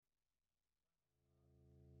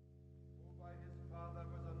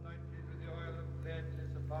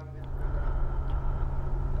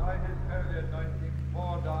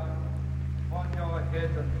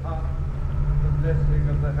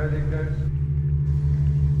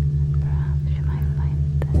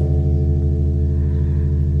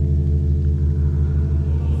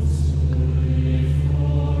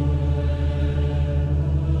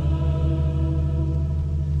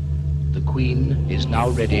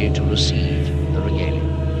now ready to receive the regalia,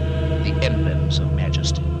 the emblems of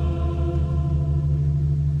majesty.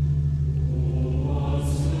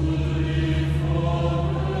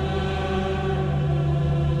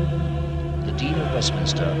 The Dean of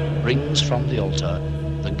Westminster brings from the altar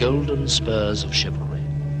the golden spurs of chivalry,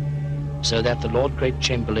 so that the Lord Great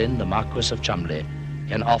Chamberlain, the Marquis of Cholmondeley,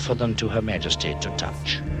 can offer them to Her Majesty to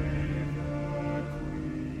touch.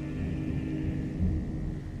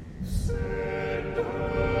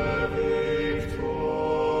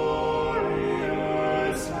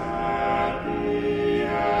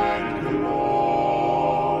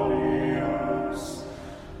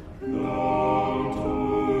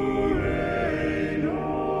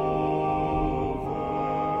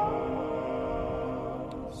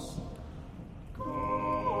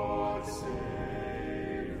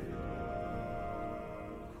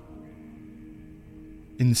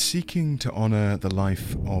 In seeking to honour the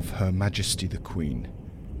life of Her Majesty the Queen,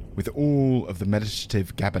 with all of the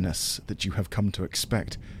meditative gabbiness that you have come to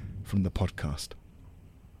expect from the podcast,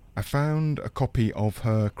 I found a copy of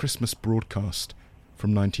her Christmas broadcast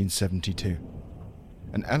from 1972,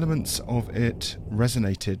 and elements of it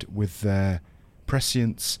resonated with their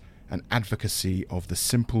prescience and advocacy of the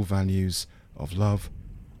simple values of love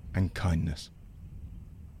and kindness.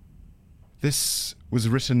 This was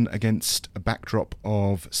written against a backdrop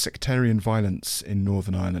of sectarian violence in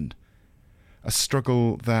Northern Ireland, a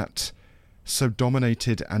struggle that so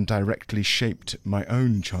dominated and directly shaped my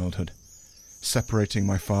own childhood, separating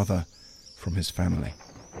my father from his family.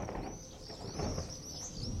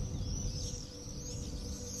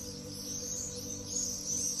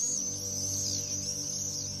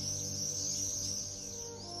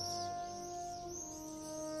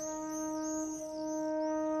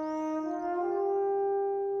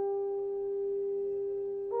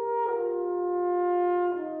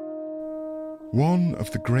 One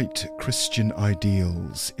of the great Christian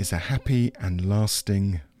ideals is a happy and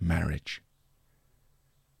lasting marriage.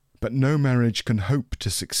 But no marriage can hope to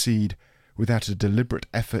succeed without a deliberate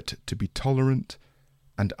effort to be tolerant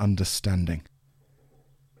and understanding.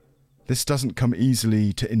 This doesn't come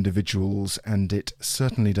easily to individuals, and it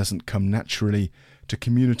certainly doesn't come naturally to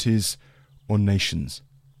communities or nations.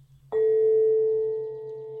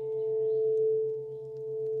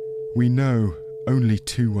 We know only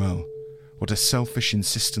too well what a selfish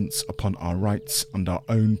insistence upon our rights and our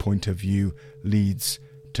own point of view leads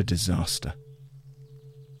to disaster.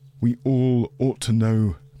 We all ought to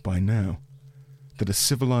know by now that a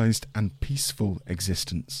civilized and peaceful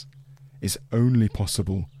existence is only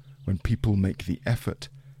possible when people make the effort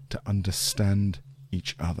to understand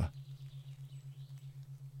each other.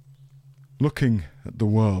 Looking at the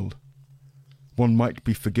world, one might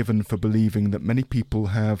be forgiven for believing that many people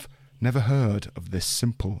have never heard of this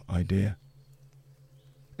simple idea.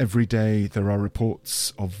 Every day there are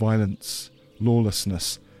reports of violence,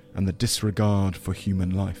 lawlessness, and the disregard for human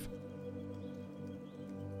life.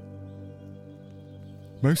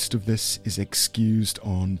 Most of this is excused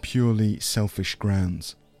on purely selfish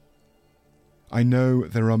grounds. I know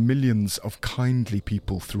there are millions of kindly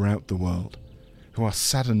people throughout the world who are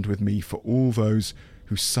saddened with me for all those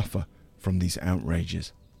who suffer from these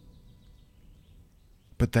outrages.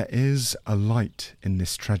 But there is a light in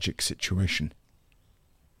this tragic situation.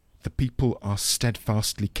 The people are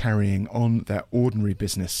steadfastly carrying on their ordinary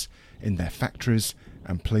business in their factories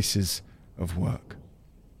and places of work.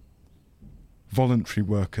 Voluntary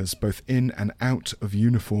workers, both in and out of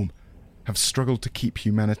uniform, have struggled to keep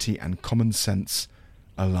humanity and common sense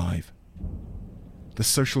alive. The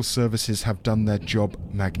social services have done their job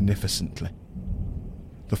magnificently.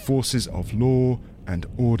 The forces of law and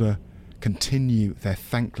order continue their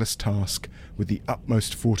thankless task with the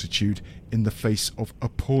utmost fortitude in the face of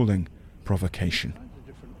appalling provocation.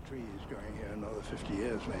 Different trees going here another 50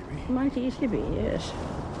 years maybe. Might easily be, yes.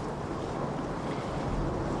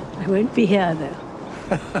 I won't be here though.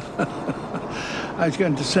 I was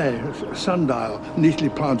going to say, a sundial neatly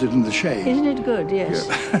planted in the shade. Isn't it good? Yes.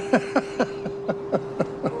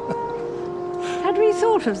 Had we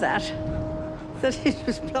thought of that? That it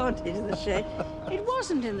was planted in the shade. It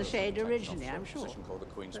wasn't in the shade originally, I'm sure. Called the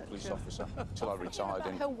Queen's police officer until I retired.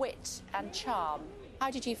 Her wit and charm. How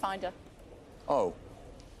did you find her? Oh,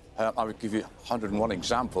 I would give you 101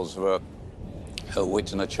 examples of her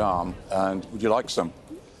wit and her charm. And would you like some?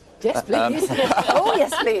 Yes, please. Oh,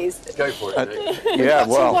 yes, please. Go for it. Yeah,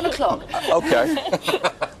 well. 1 o'clock. Okay.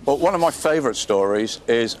 Well, one of my favourite stories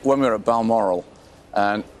is when we were at Balmoral,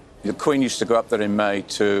 and the Queen used to go up there in May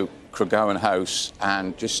to Craiggowan House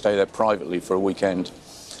and just stay there privately for a weekend.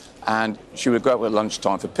 And she would go out at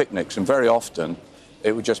lunchtime for picnics, and very often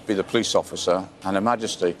it would just be the police officer and Her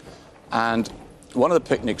Majesty. And one of the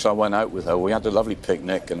picnics I went out with her, we had a lovely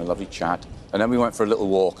picnic and a lovely chat, and then we went for a little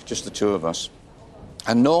walk, just the two of us.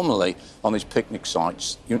 And normally, on these picnic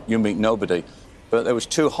sites, you meet nobody. But there was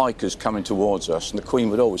two hikers coming towards us, and the Queen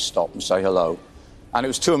would always stop and say hello. And it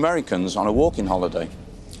was two Americans on a walking holiday.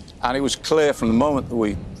 And it was clear from the moment that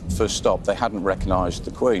we first stopped, they hadn't recognised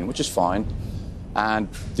the Queen, which is fine. And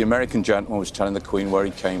the American gentleman was telling the Queen where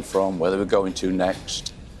he came from, where they were going to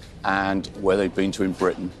next, and where they'd been to in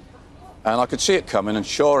Britain. And I could see it coming, and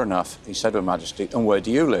sure enough, he said to Her Majesty, "And where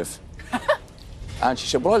do you live?" And she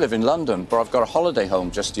said, "Well, I live in London, but I've got a holiday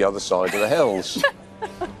home just the other side of the hills."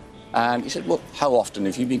 And he said, "Well, how often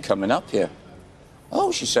have you been coming up here?"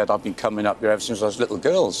 "Oh," she said, "I've been coming up here ever since I was a little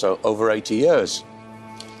girl, so over 80 years.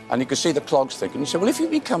 And you could see the clogs thinking. He said, "Well, if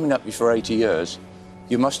you've been coming up here for 80 years,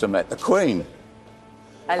 you must have met the Queen."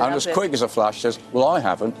 And as quick as a flash says, "Well, I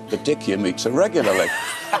haven't, but Dick here meets her regularly."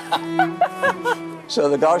 So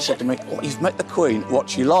the guy said to me, "Oh, you've met the Queen,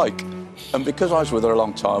 what's she like?" And because I was with her a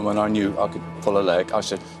long time and I knew I could pull a leg, I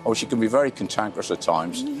said, "Oh, she can be very cantankerous at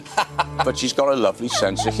times, but she's got a lovely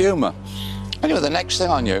sense of humour." Anyway, the next thing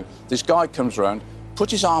I knew, this guy comes round,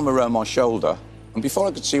 puts his arm around my shoulder, and before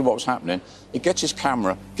I could see what was happening, he gets his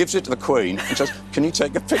camera, gives it to the Queen, and says, "Can you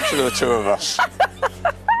take a picture of the two of us?"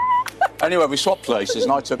 Anyway, we swapped places,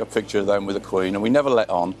 and I took a picture of them with the Queen, and we never let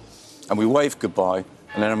on, and we waved goodbye.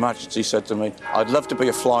 And then Her Majesty said to me, "I'd love to be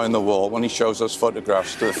a fly on the wall when he shows those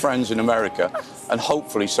photographs to the friends in America, and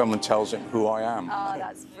hopefully someone tells him who I am." Oh,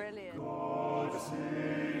 that's brilliant.